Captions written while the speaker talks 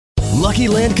Lucky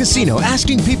Land Casino,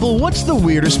 asking people, what's the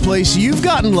weirdest place you've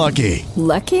gotten lucky?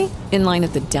 Lucky? In line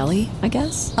at the deli, I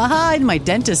guess? Aha, in my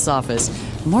dentist's office.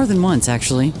 More than once,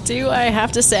 actually. Do I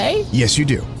have to say? Yes, you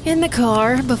do. In the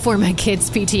car before my kids'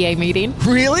 PTA meeting.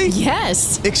 Really?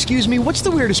 Yes. Excuse me, what's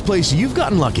the weirdest place you've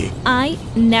gotten lucky? I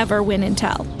never win and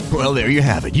tell. Well, there you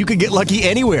have it. You can get lucky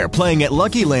anywhere, playing at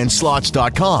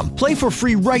LuckyLandSlots.com. Play for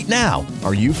free right now.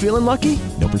 Are you feeling lucky?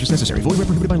 No purchase necessary. Void where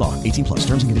prohibited by law. 18 plus.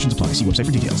 Terms and conditions apply. See website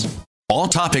for details. All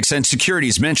topics and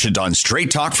securities mentioned on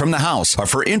Straight Talk from the House are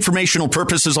for informational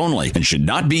purposes only and should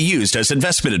not be used as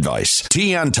investment advice.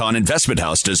 T. Anton Investment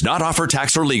House does not offer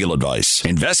tax or legal advice.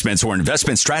 Investments or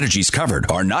investment strategies covered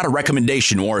are not a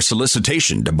recommendation or a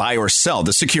solicitation to buy or sell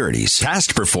the securities.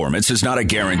 Past performance is not a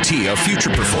guarantee of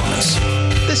future performance.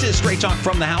 This is Straight Talk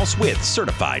from the House with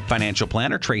certified financial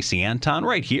planner Tracy Anton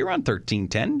right here on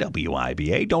 1310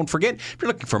 WIBA. Don't forget, if you're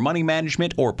looking for money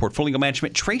management or portfolio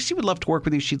management, Tracy would love to work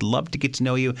with you. She'd love to get to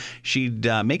know you. She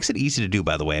makes it easy to do,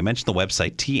 by the way. I mentioned the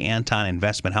website,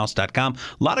 tantoninvestmenthouse.com.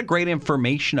 A lot of great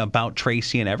information about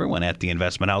Tracy and everyone at the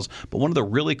Investment House. But one of the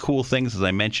really cool things, as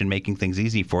I mentioned, making things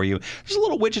easy for you, there's a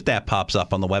little widget that pops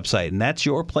up on the website, and that's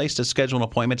your place to schedule an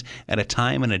appointment at a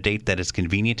time and a date that is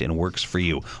convenient and works for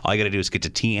you. All you got to do is get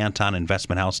to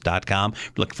tantoninvestmenthouse.com. If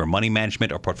you're looking for money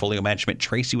management or portfolio management,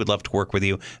 Tracy would love to work with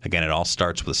you. Again, it all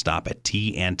starts with a stop at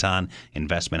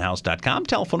tantoninvestmenthouse.com.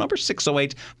 Telephone number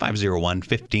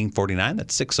 608-501-1549.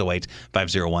 That's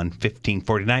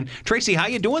 608-501-1549. Tracy, how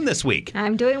you doing this week?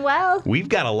 I'm doing well. We've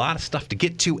got a lot of stuff to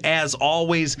get to, as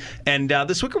always. And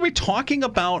this week we're talking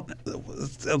about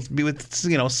with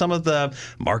some of the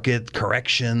market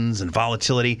corrections and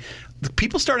volatility.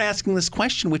 People start asking this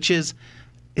question, which is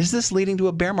this leading to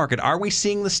a bear market? Are we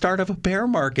seeing the start of a bear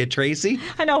market, Tracy?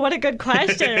 I know, what a good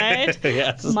question, right?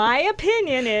 Yes. My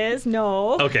opinion is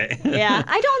no. Okay. Yeah,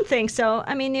 I don't think so.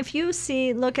 I mean, if you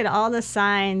look at all the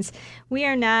signs, we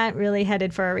are not really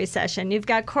headed for a recession. You've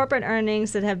got corporate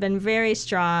earnings that have been very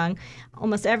strong.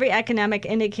 Almost every economic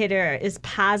indicator is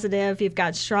positive. You've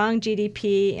got strong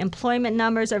GDP. Employment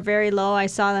numbers are very low. I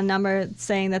saw the number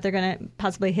saying that they're going to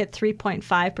possibly hit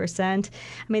 3.5%. I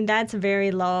mean, that's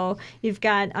very low. You've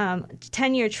got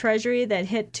 10-year Treasury that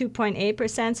hit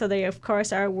 2.8%. So they, of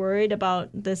course, are worried about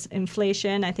this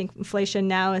inflation. I think inflation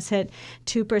now has hit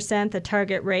 2%, the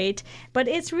target rate. But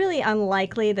it's really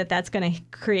unlikely that that's going to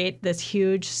create this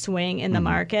huge swing in the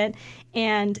market.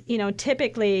 And,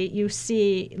 typically you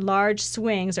see large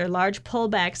swings or large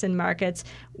pullbacks in markets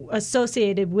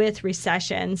associated with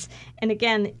recessions. And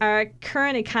again, our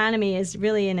current economy is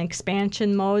really in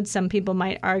expansion mode. Some people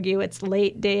might argue it's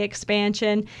late day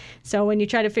expansion. So when you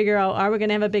try to figure out, are we going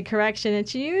to have a big correction,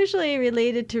 it's usually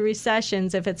related to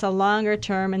recessions if it's a longer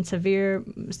term and severe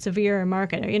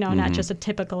market, not just a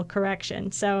typical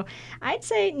correction. So I'd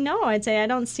say no. I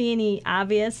don't see any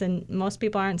obvious, and most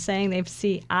people aren't saying they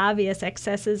see obvious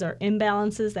excesses or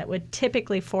imbalances that would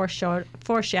typically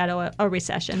foreshadow a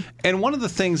recession. And one of the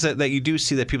things that you do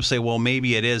see that people say, well,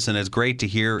 maybe it is, and it's great to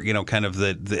hear, kind of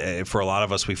the for a lot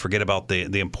of us, we forget about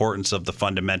the importance of the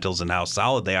fundamentals and how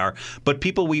solid they are. But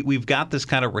people, we've got this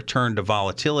kind of return to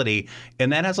volatility,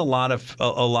 and that has a lot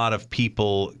of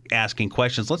people asking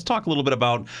questions. Let's talk a little bit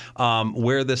about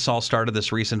where this all started,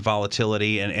 this recent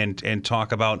volatility, and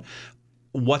talk about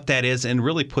what that is and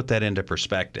really put that into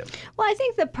perspective. Well, I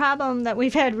think the problem that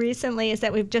we've had recently is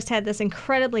that we've just had this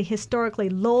incredibly historically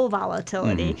low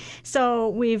volatility. So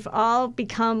we've all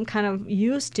become kind of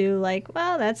used to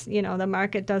that's, the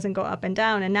market doesn't go up and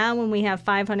down. And now when we have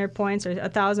 500 points or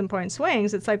 1,000 point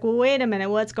swings, it's like, well, wait a minute,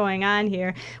 what's going on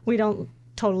here? We don't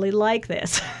totally like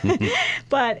this.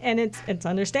 And it's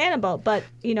understandable. But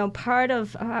part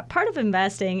of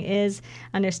investing is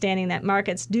understanding that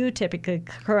markets do typically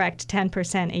correct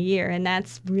 10% a year, and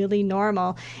that's really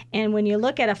normal. And when you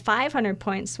look at a 500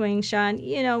 point swing, Sean,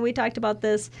 we talked about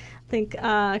this I think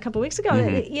a couple weeks ago.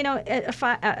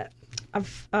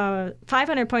 A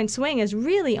 500 point swing is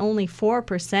really only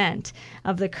 4%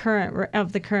 of the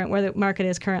current where the market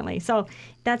is currently. So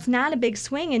that's not a big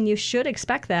swing, and you should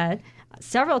expect that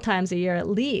several times a year, at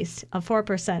least a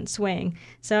 4% swing.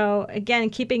 So again,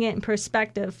 keeping it in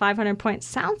perspective, 500 points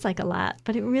sounds like a lot,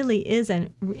 but it really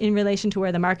isn't in relation to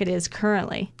where the market is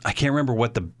currently. I can't remember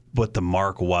what the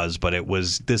mark was, but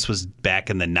this was back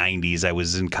in the 90s. I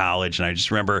was in college, and I just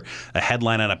remember a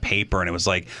headline on a paper, and it was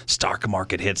like, stock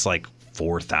market hits like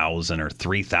 4,000 or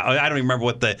 3,000. I don't even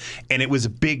remember and it was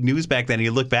big news back then. And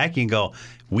you look back and you go,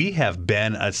 we have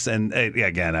been, and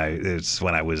again, it's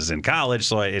when I was in college,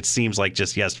 so it seems like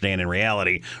just yesterday, and in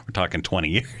reality, we're talking 20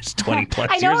 years, 20 plus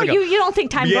I know, years ago. you don't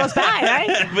think time goes by,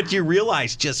 right? But you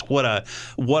realize just what a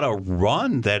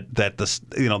run that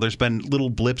there's been little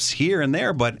blips here and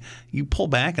there, but you pull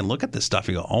back and look at this stuff,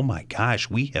 you go, oh my gosh,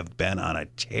 we have been on a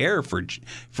tear for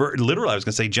literally, I was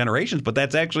going to say generations, but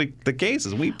that's actually the case,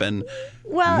 is we've been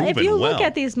if you look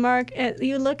at these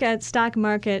you look at stock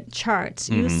market charts,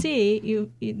 you see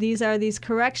these are these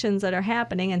corrections that are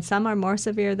happening, and some are more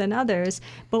severe than others.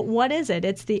 But what is it?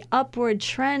 It's the upward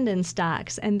trend in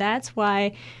stocks, and that's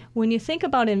why when you think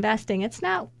about investing, it's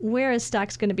not where is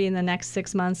stocks going to be in the next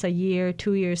 6 months, a year,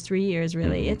 2 years, 3 years,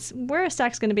 really. It's where is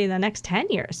stocks going to be in the next 10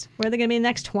 years? Where are they going to be in the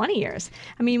next 20 years?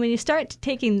 I mean, when you start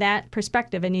taking that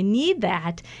perspective, and you need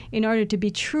that in order to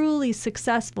be truly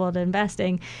successful at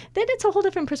investing, then it's a whole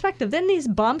different perspective. Then these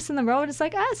bumps in the road, it's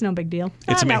like, it's no big deal.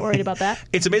 I'm not worried about that.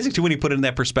 It's amazing, too, when you put it in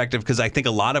that perspective, because I think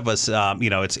a lot of us,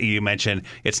 you mentioned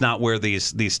it's not where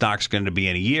these stocks are going to be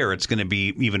in a year. It's going to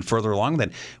be even further along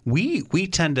than we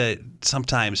tend to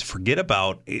sometimes forget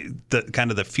about the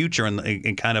kind of the future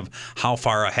and kind of how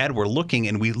far ahead we're looking,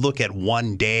 and we look at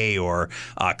one day or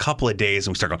a couple of days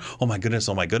and we start going, oh my goodness,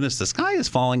 the sky is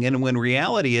falling. And when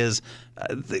reality is,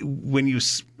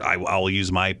 I'll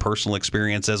use my personal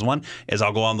experience as one, is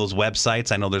I'll go on those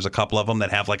websites. I know there's a couple of them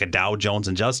that have like a Dow Jones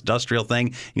Industrial thing.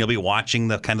 And you'll be watching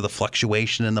the kind of the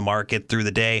fluctuation in the market through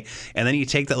the day, and then you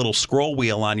take that little scroll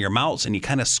wheel on your mouse and you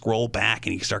kind of scroll back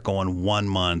and you start going 1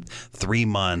 month, 3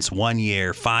 months, 1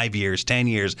 year, 5 years, 10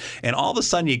 years, and all of a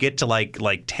sudden you get to like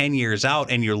 10 years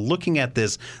out, and you're looking at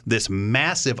this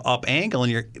massive up angle,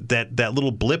 and that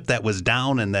little blip that was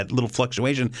down and that little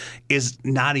fluctuation is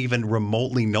not even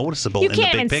remotely noticeable in the big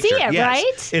picture. You can't even see it,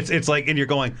 right? It's like, and you're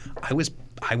going, I was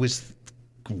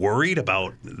worried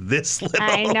about this little.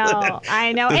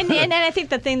 I know. And I think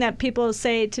the thing that people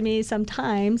say to me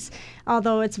sometimes,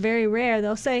 although it's very rare,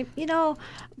 they'll say,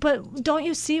 but don't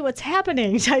you see what's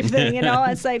happening type thing,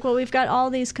 It's like, well, we've got all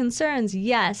these concerns.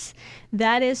 Yes,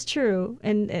 that is true.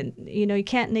 And you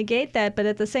can't negate that. But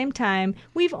at the same time,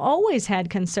 we've always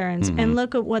had concerns. And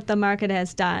look at what the market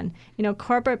has done.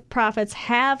 Corporate profits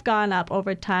have gone up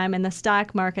over time, and the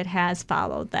stock market has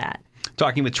followed that.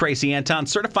 Talking with Tracy Anton,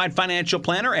 certified financial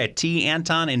planner at T.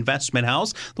 Anton Investment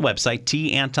House. The website,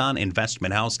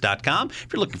 tantoninvestmenthouse.com. If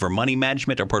you're looking for money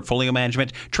management or portfolio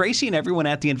management, Tracy and everyone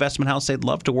at the Investment House, they'd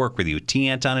love to work with you. T.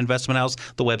 Anton Investment House,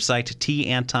 the website,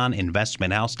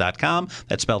 tantoninvestmenthouse.com.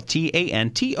 That's spelled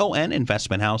Tanton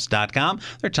investmenthouse.com.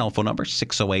 Their telephone number,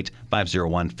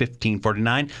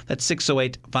 608-501-1549. That's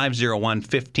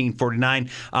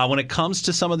 608-501-1549. When it comes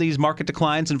to some of these market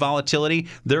declines and volatility,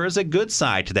 there is a good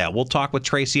side to that. We'll talk with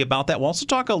Tracy about that. We'll also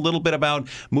talk a little bit about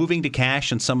moving to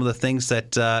cash and some of the things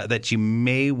that you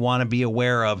may want to be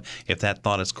aware of if that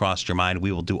thought has crossed your mind.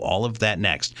 We will do all of that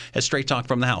next as Straight Talk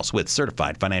from the House with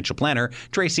certified financial planner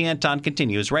Tracy Anton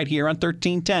continues right here on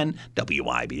 1310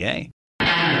 WIBA.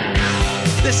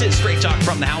 This is Straight Talk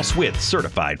from the House with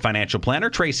certified financial planner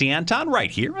Tracy Anton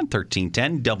right here on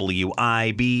 1310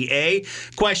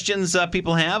 WIBA. Questions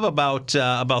people have about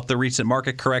the recent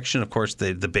market correction. Of course,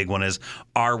 the big one is,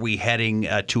 are we heading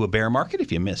to a bear market?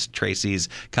 If you missed Tracy's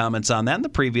comments on that in the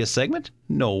previous segment,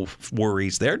 no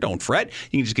worries there. Don't fret.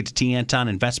 You can just get to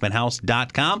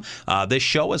tantoninvestmenthouse.com. This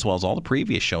show, as well as all the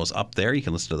previous shows, up there. You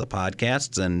can listen to the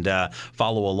podcasts and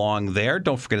follow along there.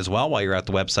 Don't forget as well, while you're at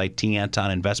the website,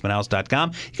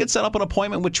 tantoninvestmenthouse.com, you can set up an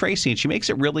appointment with Tracy, and she makes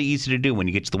it really easy to do. When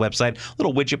you get to the website, a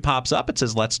little widget pops up. It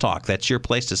says, Let's Talk. That's your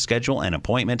place to schedule an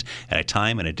appointment at a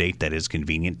time and a date that is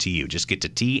convenient to you. Just get to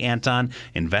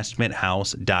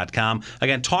tantoninvestmenthouse.com.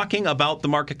 Again, talking about the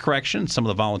market correction, some of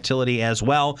the volatility as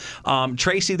well.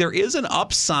 Tracy, there is an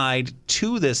upside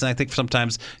to this, and I think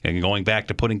sometimes, going back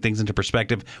to putting things into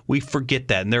perspective, we forget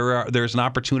that. And there's an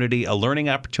opportunity, a learning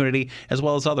opportunity, as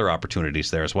well as other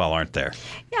opportunities there as well, aren't there?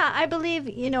 Yeah, I believe,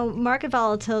 market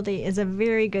volatility is a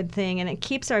very good thing, and it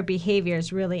keeps our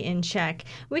behaviors really in check.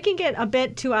 We can get a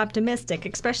bit too optimistic,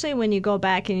 especially when you go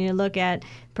back and you look at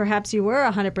perhaps you were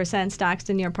 100% stocks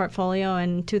in your portfolio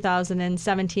in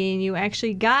 2017. You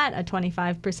actually got a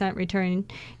 25% return.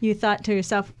 You thought to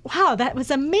yourself, wow, that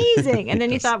was amazing. And then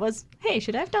you thought hey,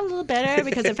 should I have done a little better?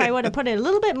 Because if I would have put it a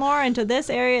little bit more into this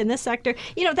area and this sector,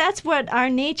 that's what our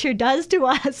nature does to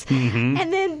us. Mm-hmm.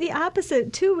 And then the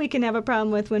opposite, too, we can have a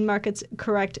problem with when markets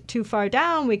correct too far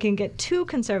down. We can get too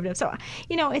conservative. So,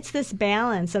 it's this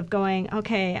balance of going,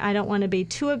 okay, I don't want to be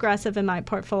too aggressive in my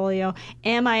portfolio.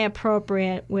 Am I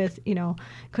appropriate? it with,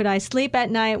 could I sleep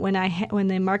at night when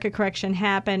the market correction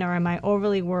happened, or am I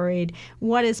overly worried?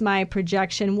 What is my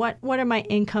projection? What are my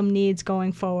income needs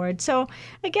going forward? So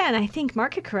again, I think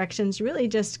market corrections really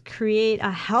just create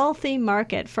a healthy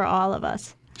market for all of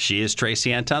us. She is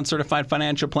Tracy Anton, certified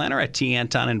financial planner at T.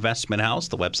 Anton Investment House,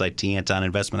 the website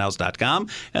tantoninvestmenthouse.com,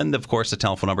 and of course the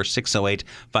telephone number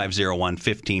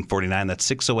 608-501-1549. That's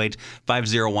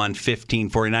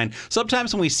 608-501-1549.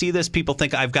 Sometimes when we see this, people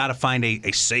think I've got to find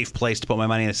a safe place to put my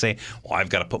money, and they say, "Well, I've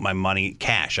got to put my money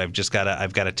cash. I've got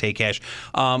to take cash."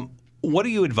 What do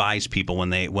you advise people when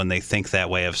they think that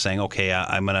way of saying, okay,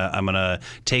 I'm gonna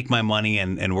take my money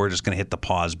and we're just gonna hit the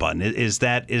pause button? Is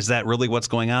that really what's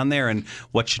going on there? And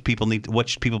what should people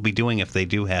be doing if they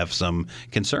do have some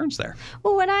concerns there?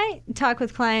 Well, when I talk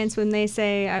with clients, when they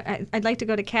say I'd like to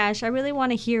go to cash, I really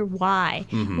want to hear why.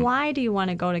 Mm-hmm. Why do you want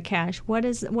to go to cash? What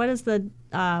is the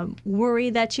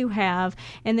worry that you have?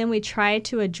 And then we try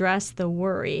to address the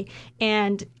worry.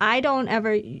 And I don't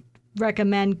ever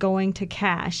recommend going to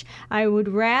cash. I would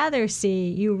rather see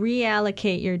you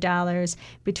reallocate your dollars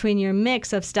between your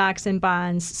mix of stocks and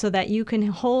bonds so that you can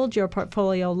hold your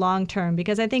portfolio long term,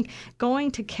 because I think going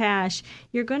to cash,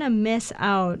 you're going to miss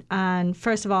out on,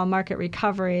 first of all, market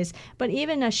recoveries, but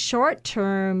even a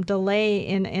short-term delay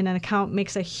in an account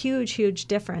makes a huge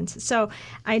difference. So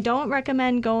I don't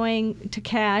recommend going to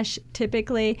cash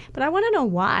typically, but I want to know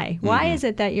why. Mm-hmm. Why is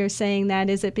it that you're saying that?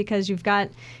 Is it because you've got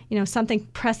something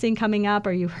pressing coming up,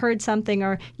 or you heard something,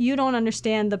 or you don't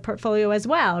understand the portfolio as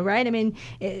well, right? I mean,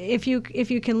 if you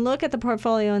can look at the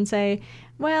portfolio and say,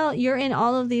 well, you're in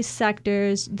all of these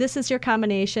sectors, this is your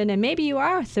combination, and maybe you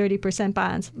are 30%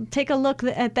 bonds. Take a look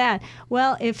at that.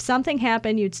 Well, if something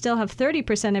happened, you'd still have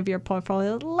 30% of your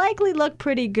portfolio. Likely look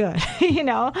pretty good,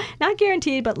 not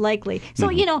guaranteed, but likely.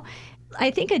 So, I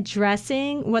think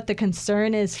addressing what the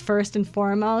concern is first and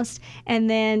foremost, and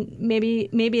then maybe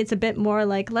it's a bit more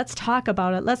like, let's talk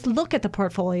about it. Let's look at the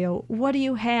portfolio. What do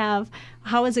you have?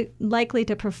 How is it likely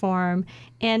to perform?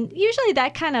 And usually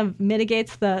that kind of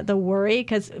mitigates the worry,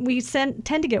 because we tend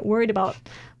to get worried about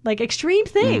like extreme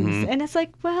things. Mm-hmm. And it's like,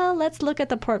 well, let's look at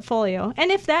the portfolio. And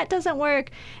if that doesn't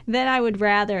work, then I would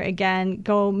rather, again,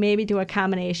 go maybe do a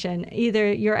combination.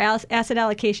 Either your asset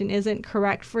allocation isn't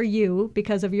correct for you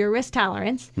because of your risk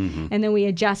tolerance, mm-hmm. and then we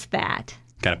adjust that.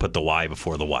 Kind of put the why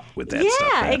before the what with that stuff.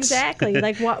 Yeah, exactly.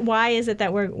 Like, why is it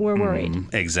that we're worried?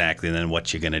 Exactly. And then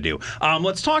what you're going to do.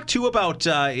 Let's talk, too, about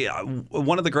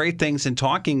one of the great things in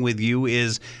talking with you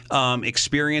is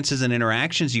experiences and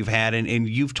interactions you've had. And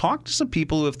you've talked to some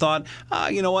people who have thought,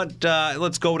 you know what,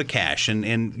 let's go to cash.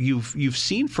 And you've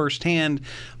seen firsthand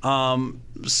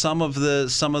some of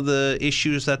the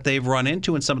issues that they've run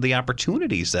into and some of the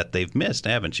opportunities that they've missed,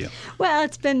 haven't you? Well,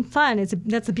 it's been fun.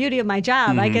 That's the beauty of my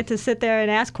job. Mm-hmm. I get to sit there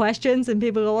and ask questions, and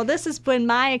people go, well, this has been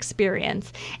my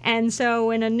experience. And so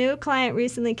when a new client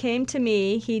recently came to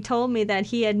me, he told me that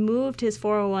he had moved his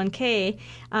 401k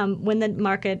when the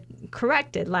market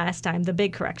corrected last time, the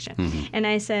big correction. Mm-hmm. And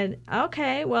I said,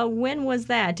 okay, well, when was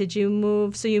that? Did you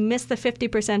move? So you missed the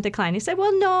 50% decline. He said,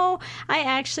 well, no, I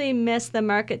actually missed the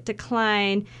market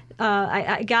decline.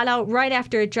 I got out right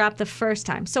after it dropped the first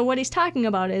time. So what he's talking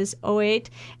about is 2008,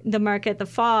 the market, the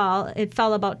fall, it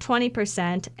fell about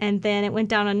 20%, and then it went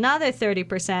down another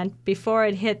 30% before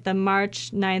it hit the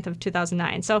March 9th of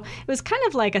 2009. So it was kind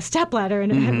of like a stepladder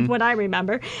in what I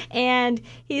remember. And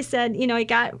he said, he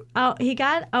got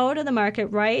out of the market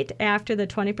right after the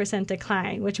 20%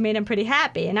 decline, which made him pretty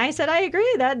happy. And I said, I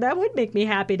agree, that would make me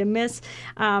happy to miss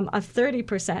a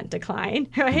 30% decline,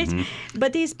 right? Mm-hmm.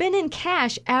 But he's been in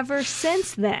cash ever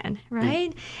since then,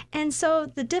 right? And so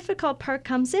the difficult part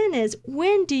comes in is,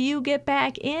 when do you get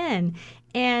back in?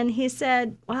 And he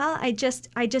said, well, I just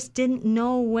didn't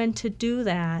know when to do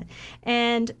that.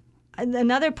 And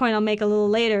another point I'll make a little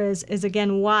later is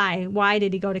again, why? Why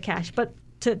did he go to cash? But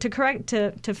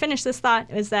to finish this thought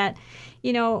is that,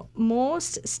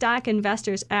 most stock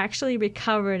investors actually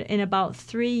recovered in about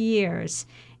 3 years.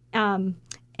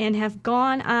 And have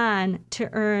gone on to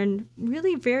earn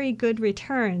really very good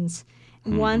returns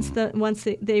once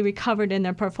they recovered in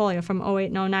their portfolio from 2008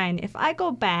 and 2009. If I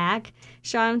go back,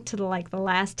 Sean, to the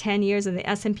last 10 years of the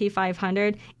S&P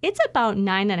 500, it's about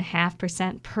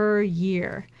 9.5% per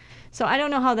year. So I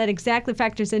don't know how that exactly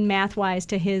factors in math-wise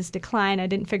to his decline. I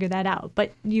didn't figure that out.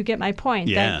 But you get my point.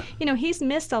 Yeah. That, he's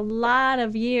missed a lot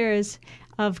of years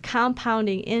of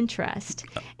compounding interest.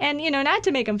 And, not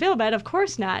to make him feel bad, of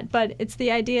course not, but it's the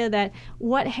idea that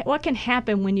what can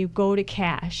happen when you go to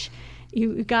cash.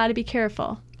 You got to be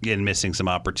careful. missing some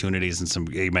opportunities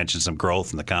and you mentioned some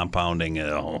growth and the compounding.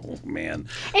 Oh, man.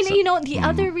 And, the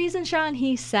other reason, Sean,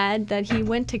 he said that he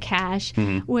went to cash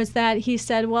was that he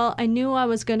said, well, I knew I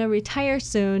was going to retire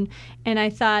soon, and I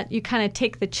thought you kind of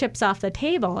take the chips off the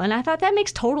table. And I thought that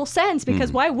makes total sense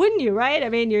because why wouldn't you, right? I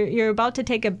mean, you're about to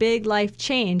take a big life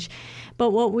change.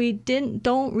 But what we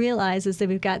don't realize is that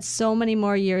we've got so many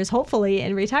more years, hopefully,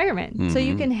 in retirement. So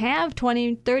you can have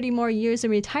 20, 30 more years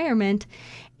in retirement.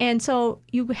 And so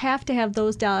you have to have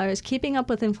those dollars keeping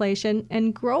up with inflation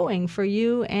and growing for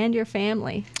you and your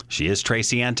family. She is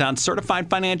Tracy Anton, certified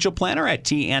financial planner at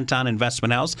T. Anton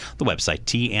Investment House. The website,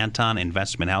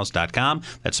 tantoninvestmenthouse.com.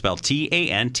 That's spelled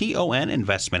T-A-N-T-O-N,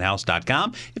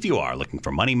 investmenthouse.com. If you are looking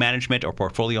for money management or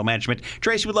portfolio management,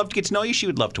 Tracy would love to get to know you. She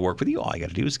would love to work with you. All you got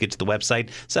to do is get to the website,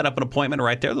 set up an appointment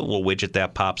right there. The little widget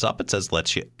that pops up, it says,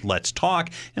 let's talk.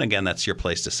 And again, that's your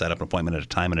place to set up an appointment at a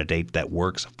time and a date that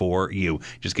works for you.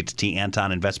 Just get to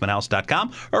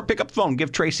tantoninvestmenthouse.com or pick up the phone.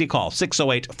 Give Tracy a call,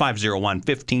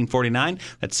 608-501-1549.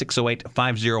 That's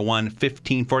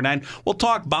 608-501-1549. We'll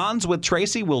talk bonds with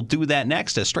Tracy. We'll do that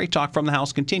next as Straight Talk from the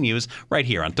House continues right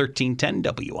here on 1310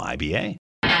 WIBA.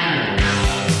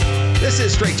 This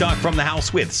is Straight Talk from the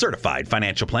House with certified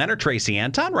financial planner Tracy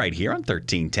Anton right here on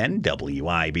 1310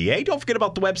 WIBA. Don't forget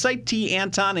about the website,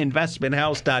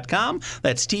 tantoninvestmenthouse.com.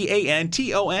 That's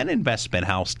T-A-N-T-O-N,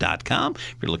 investmenthouse.com.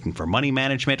 If you're looking for money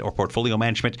management or portfolio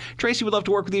management, Tracy would love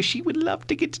to work with you. She would love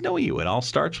to get to know you. It all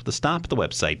starts with a stop at the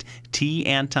website,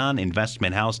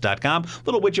 tantoninvestmenthouse.com.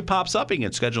 Little widget pops up. You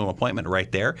can schedule an appointment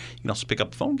right there. You can also pick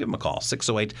up the phone, give them a call,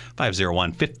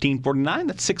 608-501-1549.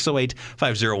 That's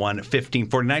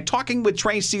 608-501-1549. Talking with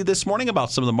Tracy this morning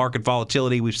about some of the market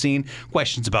volatility we've seen.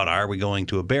 Questions about, are we going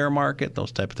to a bear market?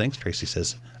 Those type of things. Tracy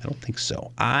says, I don't think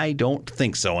so. I don't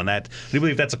think so. And I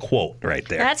believe that's a quote right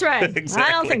there. That's right. Exactly.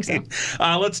 I don't think so.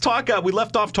 Let's talk. We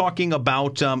left off talking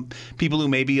about people who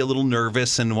may be a little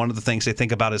nervous, and one of the things they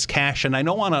think about is cash. And I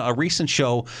know on a recent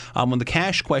show, when the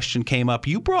cash question came up,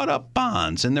 you brought up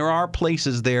bonds, and there are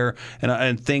places there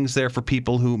and things there for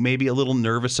people who may be a little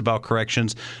nervous about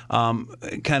corrections.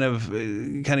 Kind of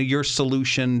your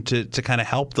solution to kind of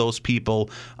help those people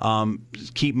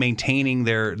keep maintaining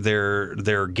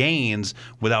their gains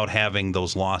without having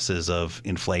those losses of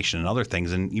inflation and other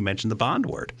things. And you mentioned the bond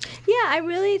word. Yeah, I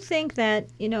really think that,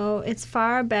 it's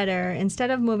far better,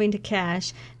 instead of moving to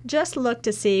cash, just look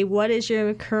to see what is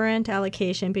your current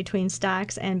allocation between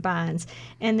stocks and bonds.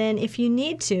 And then if you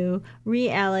need to,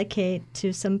 reallocate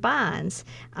to some bonds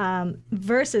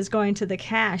versus going to the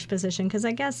cash position. Because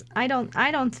I guess I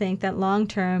don't think that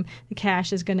long-term the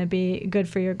cash is going to be good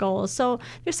for your goals. So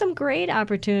there's some great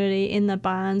opportunity in the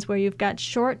bonds where you've got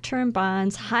short-term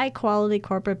bonds, high-quality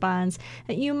corporate bonds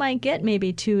that you might get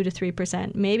maybe 2 to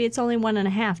 3%. Maybe it's only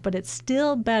 1.5%, but it's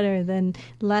still better than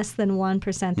less than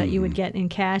 1% that you would get in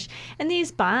cash. And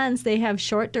these bonds, they have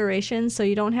short durations, so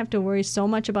you don't have to worry so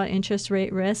much about interest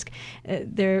rate risk.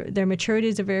 Their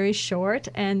maturities are very short,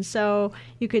 and so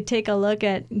you could take a look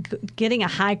at getting a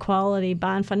high-quality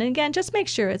bond fund. And again, just make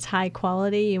sure it's high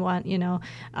quality. You want,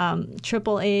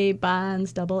 AAA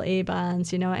bonds, AA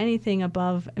bonds, anything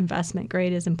above investment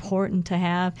grade is important to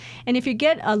have. And if you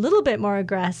get a little bit more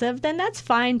aggressive, then that's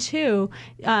fine too.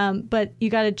 But you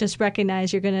got to just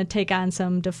recognize you're going to take on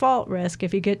some default risk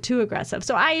if you get too aggressive.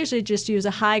 So I usually just use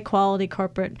a high-quality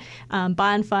corporate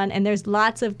bond fund, and there's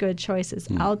lots of good choices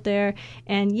out there.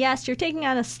 And yes, you're taking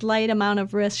on a slight amount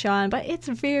of risk, Sean, but it's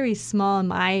very small in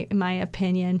my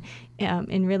opinion.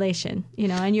 In relation,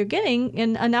 and you're getting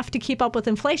enough to keep up with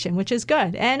inflation, which is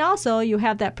good. And also you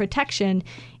have that protection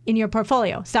in your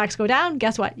portfolio. Stocks go down,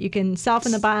 guess what? You can sell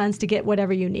from the bonds to get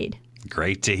whatever you need.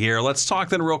 Great to hear. Let's talk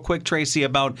then real quick, Tracy,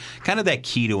 about kind of that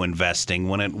key to investing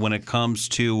when it comes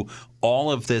to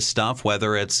all of this stuff,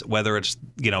 whether it's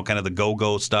kind of the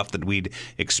go-go stuff that we'd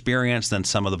experienced and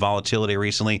some of the volatility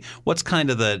recently. What's kind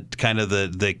of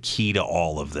the key to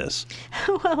all of this?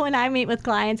 Well, when I meet with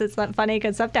clients, it's funny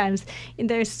because sometimes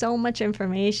there's so much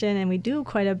information, and we do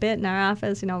quite a bit in our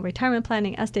office. Retirement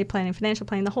planning, estate planning, financial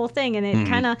planning, the whole thing, and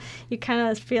you kind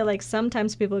of feel like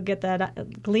sometimes people get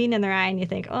that gleam in their eye, and you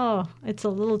think, oh, it's a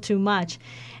little too much.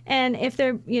 And if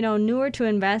they're newer to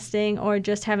investing or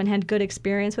just haven't had good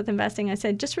experience with investing, I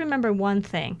said, just remember one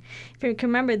thing. If you can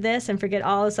remember this and forget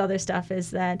all this other stuff,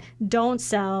 is that don't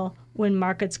sell when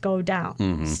markets go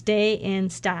down. Stay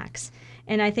in stocks.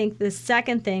 And I think the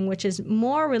second thing, which is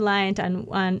more reliant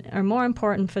on or more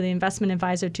important for the investment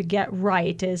advisor to get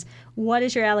right, is what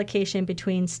is your allocation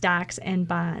between stocks and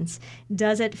bonds?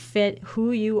 Does it fit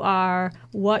who you are,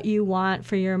 what you want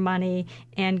for your money,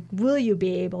 and will you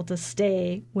be able to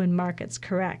stay when markets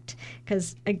correct?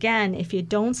 Because again, if you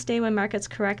don't stay when markets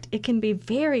correct, it can be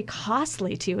very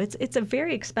costly to you. It's a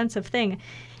very expensive thing.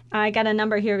 I got a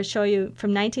number here to show you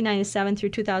from 1997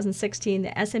 through 2016,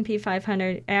 the S&P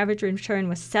 500 average return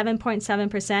was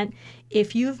 7.7%.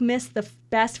 If you've missed the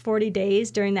best 40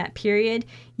 days during that period,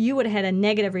 you would have had a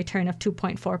negative return of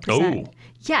 2.4%. Oh.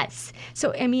 Yes.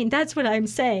 So, I mean, that's what I'm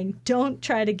saying. Don't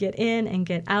try to get in and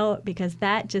get out, because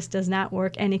that just does not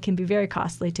work, and it can be very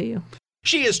costly to you.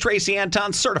 She is Tracy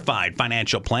Anton, certified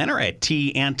financial planner at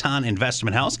T. Anton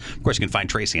Investment House. Of course, you can find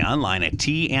Tracy online at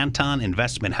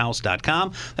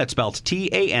tantoninvestmenthouse.com. That's spelled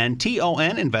Tanton,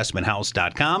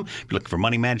 investmenthouse.com. If you're looking for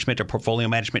money management or portfolio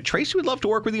management, Tracy would love to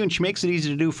work with you, and she makes it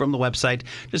easy to do from the website.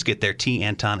 Just get there,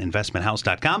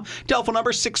 tantoninvestmenthouse.com. Telephone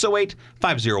number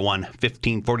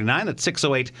 608-501-1549. That's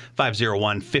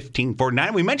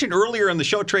 608-501-1549. We mentioned earlier in the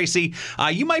show, Tracy,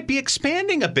 you might be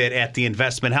expanding a bit at the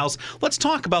Investment House. Let's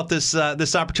talk about this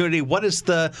opportunity. What's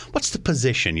the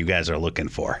position you guys are looking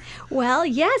for? Well,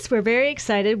 yes, we're very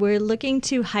excited. We're looking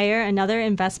to hire another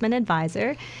investment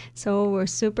advisor. So we're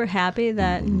super happy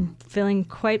that and feeling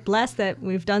quite blessed that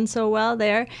we've done so well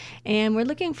there. And we're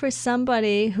looking for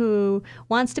somebody who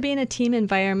wants to be in a team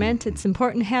environment. It's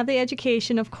important to have the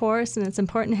education, of course, and it's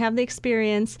important to have the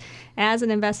experience as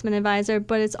an investment advisor,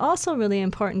 but it's also really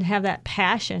important to have that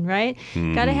passion, right?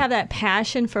 Got to have that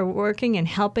passion for working and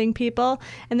helping people,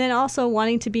 and then also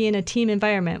wanting to be in a team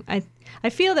environment. I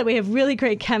feel that we have really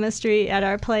great chemistry at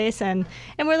our place, and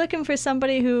we're looking for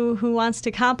somebody who wants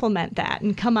to complement that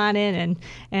and come on in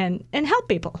and help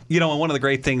people. You know, and one of the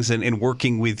great things in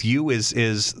working with you is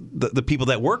the people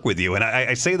that work with you. And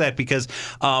I say that because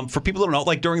for people that don't know,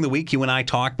 like during the week, you and I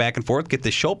talk back and forth, get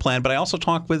this show planned, but I also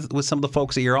talk with some of the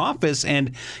folks at your office,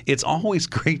 and it's always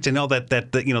great to know that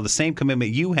the same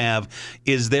commitment you have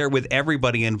is there with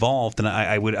everybody involved. And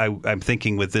I'm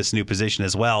thinking with this new position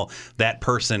as well, that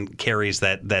person carries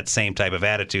that same type of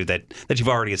attitude that you've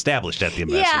already established at the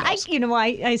Investment House.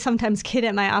 I sometimes kid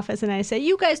at my office and I say,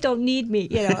 you guys don't need me,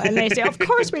 and they say, of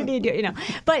course we need you,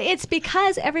 But it's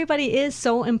because everybody is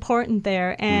so important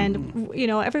there, and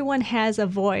everyone has a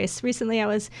voice. Recently, I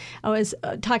was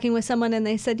talking with someone, and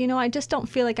they said, I just don't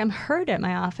feel like I'm heard at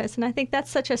my office, and I think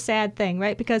that's such a sad thing,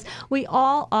 right? Because we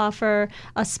all offer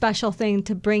a special thing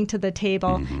to bring to the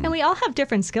table, and we all have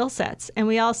different skill sets, and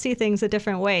we all see things a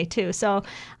different way too. So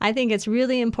I think it's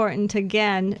really important to,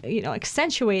 again,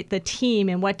 accentuate the team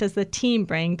and what does the team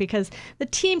bring, because the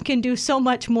team can do so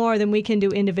much more than we can do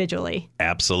individually.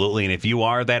 Absolutely. And if you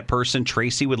are that person,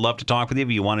 Tracy would love to talk with you.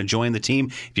 If you want to join the team,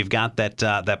 if you've got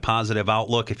that positive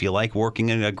outlook, if you like working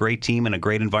in a great team and a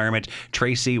great environment,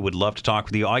 Tracy would love to talk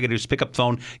with you. All you got to do is pick up the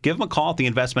phone, give them a call at the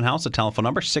Investment House. The telephone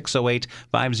number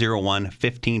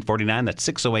 608-501-1549. That's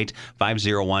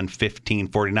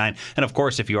 608-501-1549. And of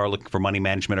course, if you are looking for money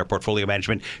management or portfolio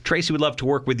management, Tracy would love to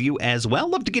work with you as well.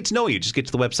 Love to get to know you. Just get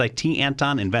to the website,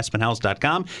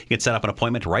 tantoninvestmenthouse.com. You can set up an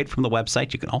appointment right from the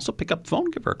website. You can also pick up the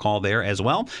phone, give her a call there as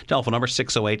well. Telephone number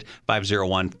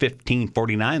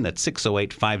 608-501-1549. That's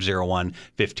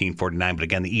 608-501-1549. But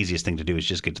again, the easiest thing to do is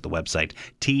just get to the website,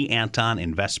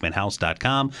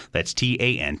 tantoninvestmenthouse.com. That's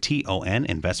Tanton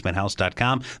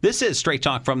investmenthouse.com. This is Straight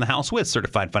Talk from the House with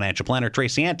certified financial planner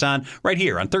Tracy Anton right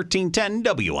here on 1310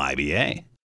 WIBA.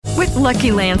 With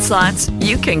Lucky Land Slots,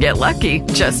 you can get lucky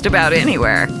just about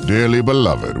anywhere. Dearly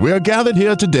beloved, we are gathered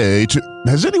here today to...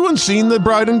 Has anyone seen the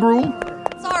bride and groom?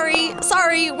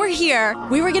 Sorry, we're here.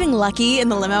 We were getting lucky in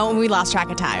the limo and we lost track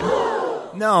of time.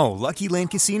 No, Lucky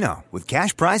Land Casino, with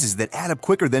cash prizes that add up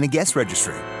quicker than a guest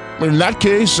registry. In that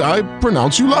case, I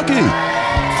pronounce you lucky.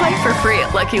 Play for free at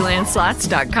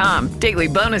LuckyLandSlots.com. Daily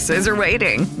bonuses are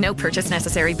waiting. No purchase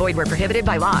necessary. Void where prohibited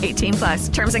by law.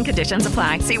 18+. Terms and conditions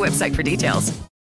apply. See website for details.